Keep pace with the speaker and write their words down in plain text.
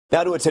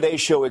Now to a Today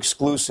Show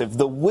exclusive.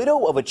 The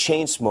widow of a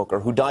chain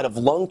smoker who died of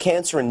lung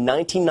cancer in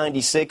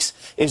 1996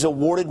 is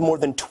awarded more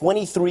than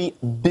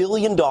 $23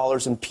 billion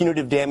in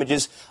punitive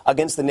damages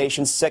against the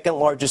nation's second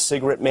largest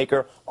cigarette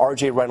maker,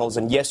 R.J. Reynolds.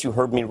 And yes, you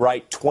heard me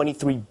right,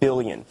 $23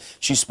 billion.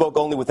 She spoke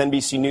only with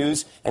NBC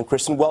News, and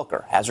Kristen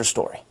Welker has her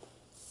story.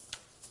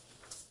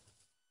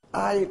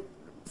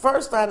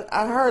 First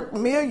I heard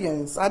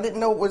millions. I didn't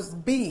know it was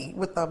B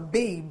with a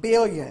B,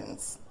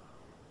 billions.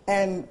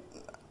 And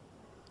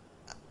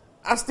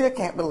I still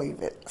can't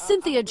believe it.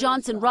 Cynthia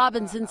Johnson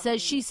Robinson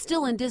says she's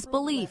still in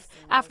disbelief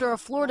after a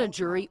Florida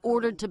jury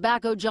ordered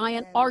tobacco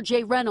giant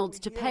R.J. Reynolds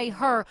to pay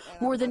her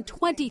more than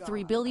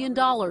 $23 billion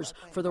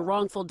for the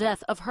wrongful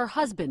death of her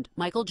husband,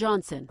 Michael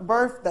Johnson.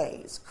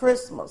 Birthdays,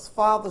 Christmas,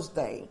 Father's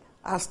Day,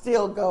 I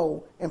still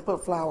go and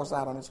put flowers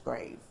out on his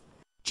grave.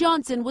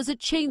 Johnson was a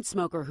chain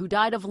smoker who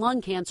died of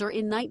lung cancer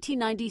in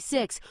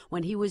 1996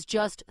 when he was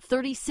just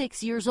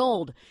 36 years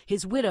old.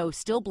 His widow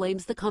still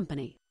blames the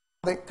company.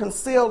 They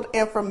concealed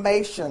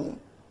information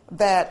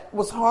that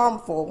was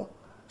harmful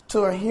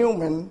to a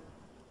human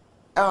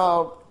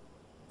for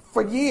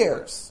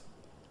years,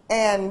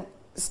 and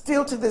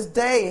still to this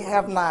day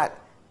have not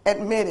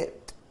admitted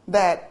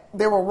that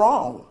they were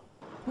wrong.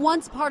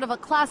 Once part of a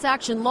class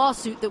action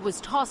lawsuit that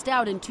was tossed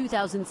out in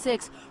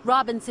 2006,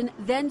 Robinson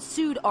then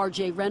sued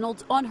R.J.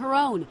 Reynolds on her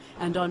own.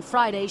 And on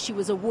Friday, she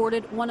was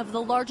awarded one of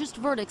the largest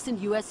verdicts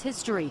in U.S.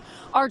 history.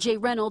 R.J.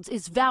 Reynolds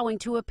is vowing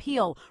to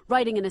appeal,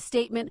 writing in a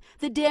statement,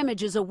 "The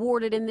damages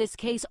awarded in this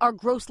case are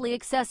grossly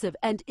excessive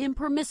and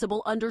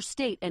impermissible under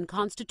state and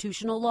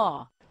constitutional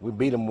law." We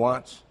beat them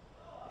once,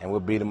 and we'll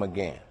beat them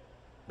again,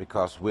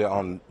 because we're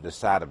on the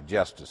side of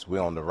justice.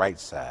 We're on the right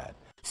side.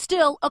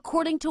 Still,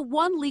 according to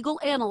one legal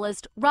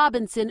analyst,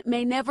 Robinson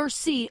may never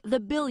see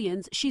the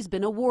billions she's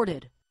been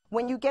awarded.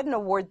 When you get an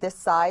award this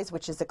size,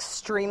 which is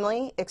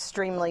extremely,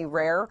 extremely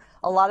rare,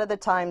 a lot of the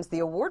times the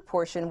award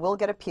portion will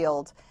get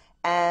appealed,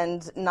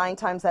 and 9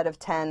 times out of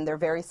 10, they're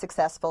very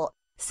successful.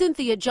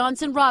 Cynthia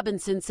Johnson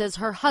Robinson says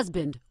her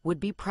husband would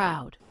be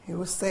proud. He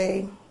would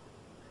say,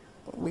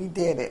 "We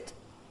did it.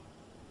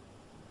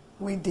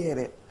 We did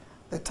it.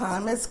 The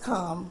time has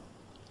come.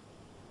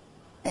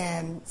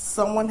 And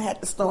someone had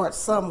to start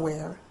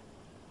somewhere,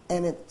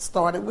 and it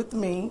started with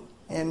me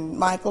and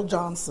Michael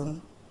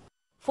Johnson."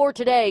 For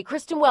Today,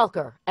 Kristen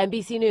Welker,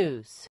 NBC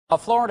News. A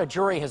Florida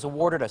jury has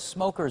awarded a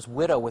smoker's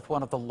widow with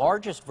one of the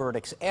largest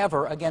verdicts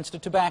ever against a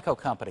tobacco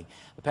company.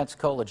 The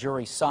Pensacola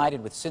jury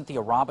sided with Cynthia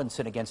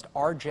Robinson against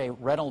R.J.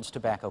 Reynolds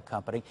Tobacco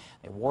Company.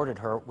 They awarded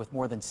her with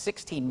more than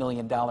 $16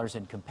 million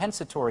in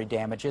compensatory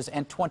damages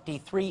and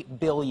 $23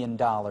 billion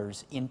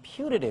in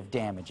punitive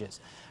damages.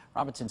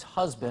 Robinson's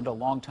husband, a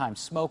longtime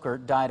smoker,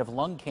 died of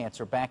lung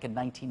cancer back in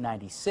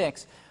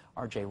 1996.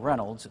 R.J.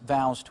 Reynolds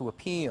vows to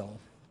appeal.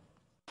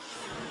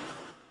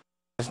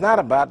 It's not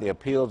about the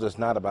appeals. It's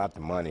not about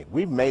the money.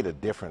 We've made a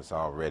difference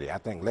already. I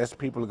think less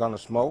people are going to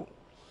smoke.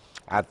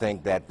 I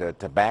think that the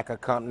tobacco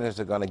companies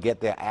are going to get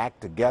their act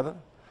together.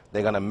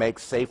 They're going to make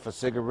safer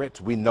cigarettes.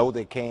 We know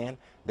they can.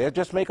 They'll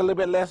just make a little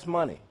bit less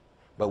money,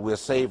 but we'll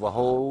save a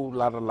whole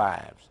lot of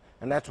lives.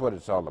 And that's what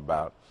it's all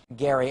about.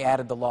 Gary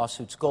added the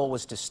lawsuit's goal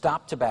was to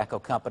stop tobacco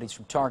companies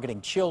from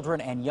targeting children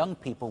and young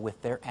people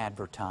with their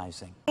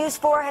advertising. News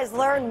 4 has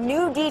learned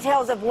new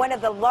details of one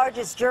of the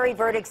largest jury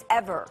verdicts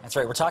ever. That's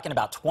right. We're talking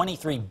about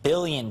 $23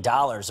 billion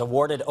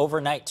awarded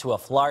overnight to a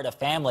Florida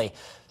family.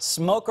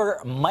 Smoker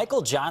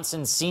Michael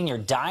Johnson Sr.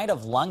 died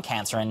of lung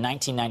cancer in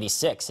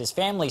 1996. His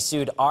family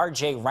sued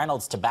R.J.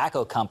 Reynolds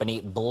Tobacco Company,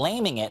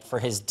 blaming it for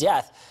his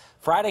death.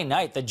 Friday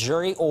night, the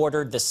jury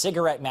ordered the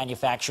cigarette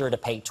manufacturer to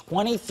pay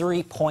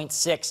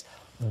 $23.6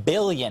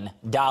 billion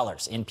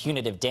in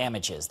punitive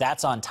damages.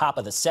 That's on top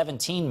of the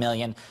 $17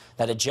 million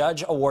that a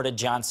judge awarded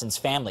Johnson's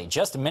family.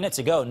 Just minutes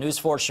ago, News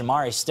 4's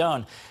Shamari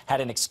Stone had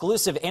an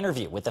exclusive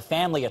interview with the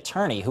family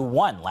attorney who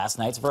won last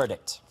night's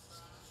verdict.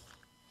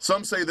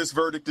 Some say this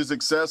verdict is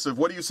excessive.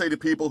 What do you say to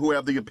people who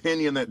have the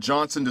opinion that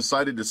Johnson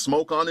decided to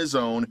smoke on his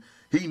own?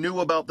 He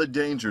knew about the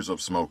dangers of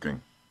smoking.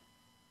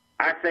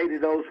 I say to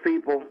those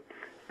people,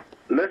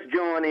 let's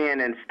join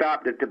in and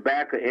stop the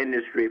tobacco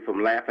industry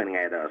from laughing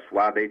at us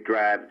while they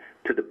drive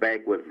to the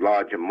bank with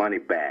larger money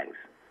bags.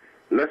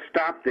 Let's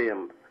stop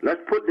them.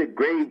 Let's put the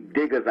grave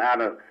diggers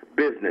out of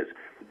business.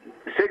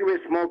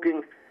 Cigarette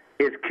smoking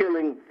is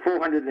killing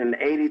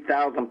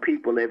 480,000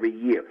 people every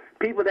year.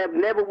 People that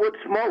never would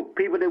smoke,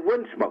 people that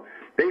wouldn't smoke.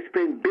 They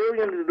spend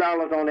billions of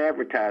dollars on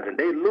advertising.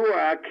 They lure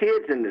our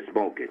kids into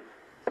smoking,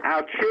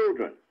 our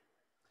children.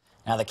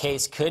 Now, the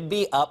case could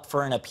be up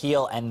for an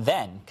appeal and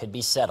then could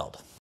be settled.